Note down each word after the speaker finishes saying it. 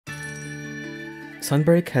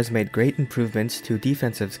Sunbreak has made great improvements to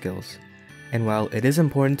defensive skills, and while it is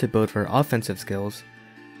important to build for offensive skills,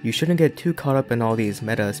 you shouldn't get too caught up in all these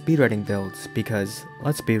meta speedrunning builds because,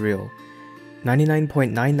 let's be real,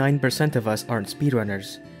 99.99% of us aren't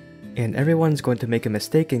speedrunners, and everyone's going to make a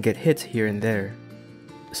mistake and get hit here and there.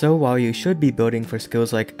 So while you should be building for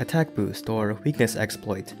skills like attack boost or weakness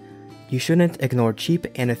exploit, you shouldn't ignore cheap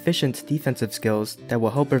and efficient defensive skills that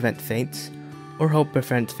will help prevent feints or help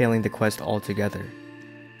prevent failing the quest altogether.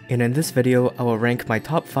 And in this video, I will rank my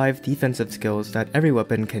top 5 defensive skills that every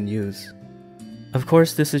weapon can use. Of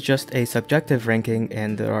course, this is just a subjective ranking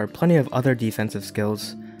and there are plenty of other defensive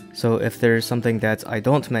skills, so if there's something that I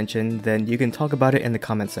don't mention, then you can talk about it in the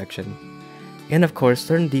comment section. And of course,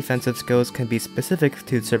 certain defensive skills can be specific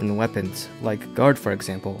to certain weapons, like guard for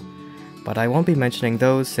example, but I won't be mentioning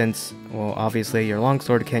those since, well, obviously your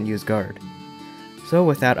longsword can't use guard. So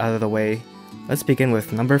with that out of the way, let's begin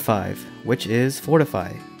with number 5, which is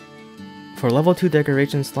Fortify. For level 2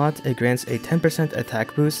 decoration slot, it grants a 10%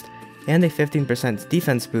 attack boost and a 15%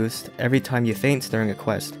 defense boost every time you feint during a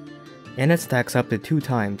quest, and it stacks up to 2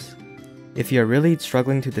 times. If you're really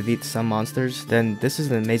struggling to defeat some monsters, then this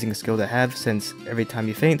is an amazing skill to have since every time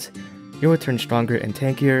you feint, you will turn stronger and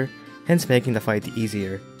tankier, hence making the fight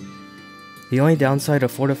easier. The only downside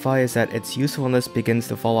of Fortify is that its usefulness begins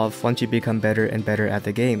to fall off once you become better and better at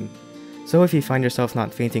the game. So if you find yourself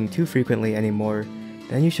not feinting too frequently anymore,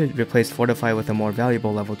 then you should replace Fortify with a more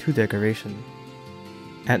valuable level 2 decoration.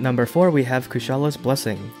 At number 4 we have Kushal's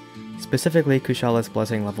Blessing, specifically Kushal's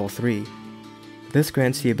Blessing level 3. This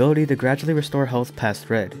grants the ability to gradually restore health past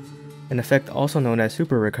red, an effect also known as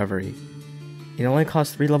Super Recovery. It only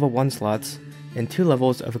costs 3 level 1 slots, and 2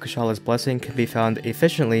 levels of Kushal's Blessing can be found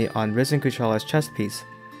efficiently on Risen Kushal's chest piece,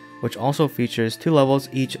 which also features 2 levels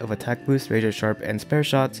each of Attack Boost, Razor Sharp, and Spare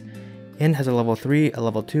Shot, and has a level 3, a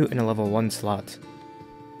level 2, and a level 1 slot.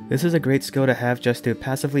 This is a great skill to have just to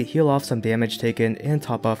passively heal off some damage taken and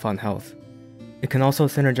top off on health. It can also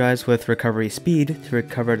synergize with Recovery Speed to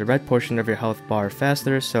recover the red portion of your health bar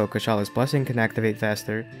faster so Kushal's Blessing can activate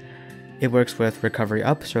faster. It works with Recovery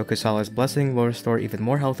Up so Kushal's Blessing will restore even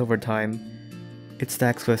more health over time. It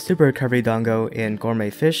stacks with Super Recovery Dango and Gourmet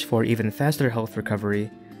Fish for even faster health recovery.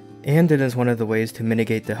 And it is one of the ways to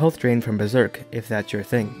mitigate the health drain from Berserk if that's your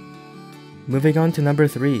thing. Moving on to number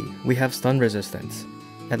 3, we have Stun Resistance.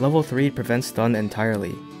 At level 3 it prevents stun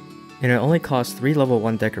entirely, and it only costs 3 level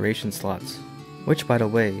 1 decoration slots. Which, by the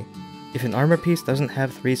way, if an armor piece doesn't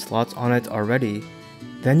have 3 slots on it already,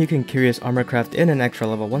 then you can Curious Armor craft in an extra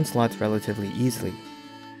level 1 slot relatively easily.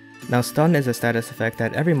 Now stun is a status effect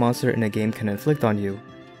that every monster in a game can inflict on you,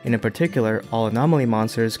 and in particular all anomaly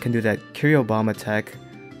monsters can do that Curio Bomb attack,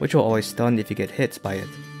 which will always stun if you get hit by it.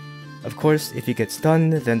 Of course, if you get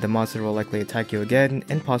stunned, then the monster will likely attack you again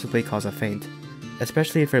and possibly cause a feint,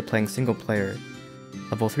 especially if you're playing single player.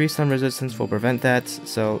 Level 3 stun resistance will prevent that,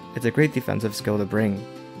 so it's a great defensive skill to bring.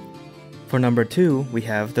 For number 2, we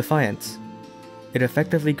have Defiance. It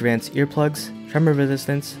effectively grants earplugs, tremor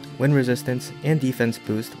resistance, wind resistance, and defense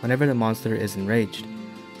boost whenever the monster is enraged,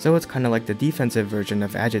 so it's kinda like the defensive version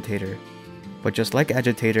of Agitator. But just like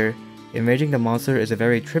Agitator, enraging the monster is a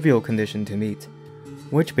very trivial condition to meet,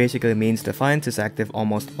 which basically means Defiance is active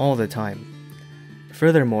almost all the time.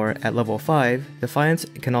 Furthermore, at level 5, Defiance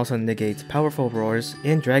can also negate Powerful Roars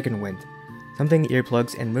and Dragon Wind, something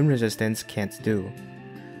earplugs and wind resistance can't do.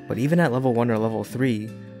 But even at level 1 or level 3,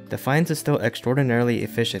 Defiance is still extraordinarily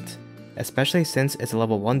efficient, especially since it's a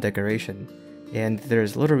level 1 decoration, and there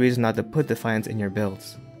is little reason not to put Defiance in your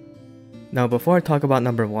builds. Now before I talk about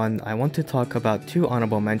number 1, I want to talk about 2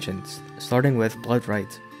 honorable mentions, starting with Blood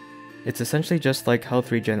Right. It's essentially just like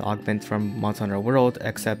health regen augment from Monster Hunter World,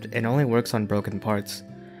 except it only works on broken parts.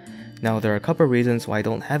 Now there are a couple reasons why I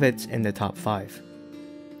don't have it in the top 5.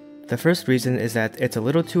 The first reason is that it's a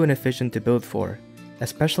little too inefficient to build for,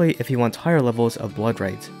 especially if you want higher levels of Blood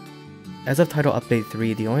Right. As of Title Update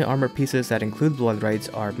 3, the only armor pieces that include Blood Rights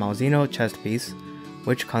are Malzeno chest piece,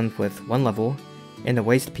 which comes with 1 level, and the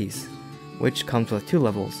waist piece, which comes with 2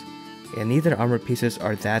 levels, and neither armor pieces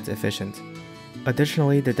are that efficient.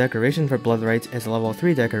 Additionally, the decoration for Blood Rights is a level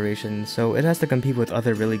 3 decoration, so it has to compete with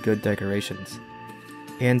other really good decorations.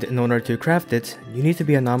 And in order to craft it, you need to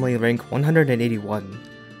be anomaly rank 181,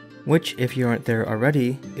 which if you aren't there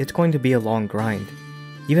already, it's going to be a long grind.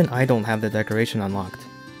 Even I don't have the decoration unlocked.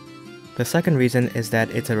 The second reason is that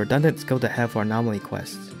it's a redundant skill to have for anomaly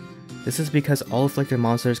quests. This is because all afflicted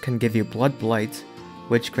monsters can give you Blood Blight,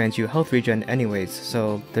 which grants you health regen anyways,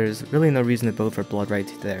 so there's really no reason to build for Blood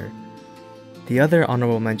Right there. The other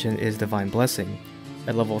honorable mention is Divine Blessing.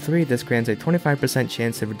 At level 3, this grants a 25%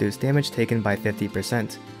 chance to reduce damage taken by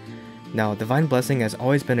 50%. Now, Divine Blessing has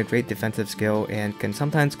always been a great defensive skill and can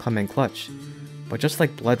sometimes come in clutch, but just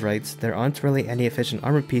like Blood Rights, there aren't really any efficient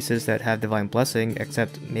armor pieces that have Divine Blessing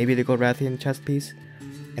except maybe the Golrathian chest piece,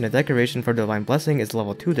 and a decoration for Divine Blessing is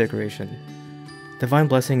level 2 decoration. Divine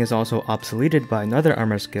Blessing is also obsoleted by another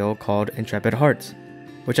armor skill called Intrepid Heart,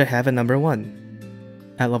 which I have at number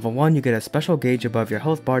 1. At level 1 you get a special gauge above your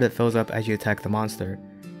health bar that fills up as you attack the monster,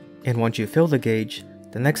 and once you fill the gauge,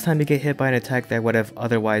 the next time you get hit by an attack that would have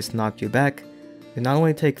otherwise knocked you back, you not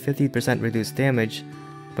only take 50% reduced damage,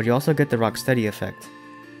 but you also get the Rocksteady effect.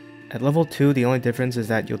 At level 2, the only difference is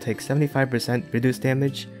that you'll take 75% reduced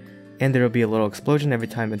damage, and there will be a little explosion every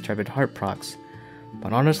time Intrepid Heart procs,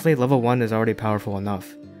 but honestly level 1 is already powerful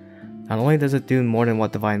enough. Not only does it do more than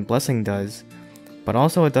what Divine Blessing does, but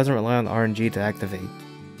also it doesn't rely on RNG to activate.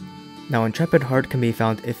 Now Intrepid Heart can be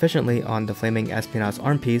found efficiently on the Flaming Espionage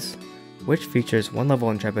arm piece, which features 1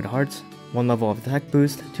 level Intrepid Hearts, 1 level of attack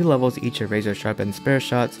boost, 2 levels each of Razor Sharp and Spare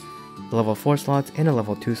Shots, a level 4 slot, and a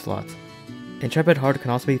level 2 slot. Intrepid Heart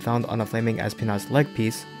can also be found on a Flaming Espionage leg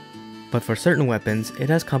piece, but for certain weapons, it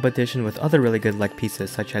has competition with other really good leg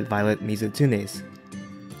pieces such as Violet Mizutsune's.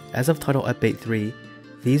 As of Title Update 3,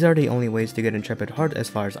 these are the only ways to get Intrepid Heart as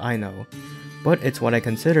far as I know, but it's what I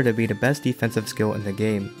consider to be the best defensive skill in the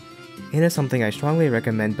game, and is something I strongly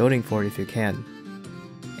recommend building for if you can.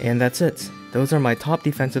 And that's it. Those are my top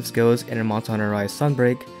defensive skills in Monster Hunter Rise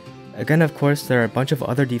Sunbreak. Again, of course, there are a bunch of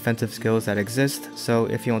other defensive skills that exist, so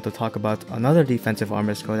if you want to talk about another defensive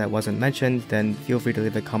armor skill that wasn't mentioned, then feel free to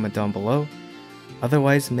leave a comment down below.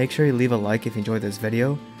 Otherwise, make sure you leave a like if you enjoyed this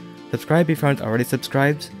video. Subscribe if you aren't already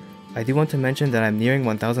subscribed. I do want to mention that I'm nearing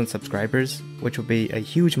 1000 subscribers, which will be a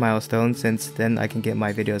huge milestone since then I can get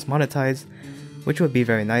my videos monetized, which would be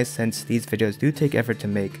very nice since these videos do take effort to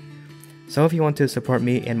make. So if you want to support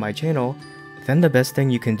me and my channel, then the best thing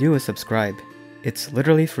you can do is subscribe. It's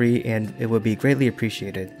literally free and it would be greatly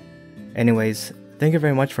appreciated. Anyways, thank you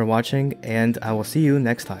very much for watching and I will see you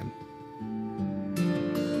next time.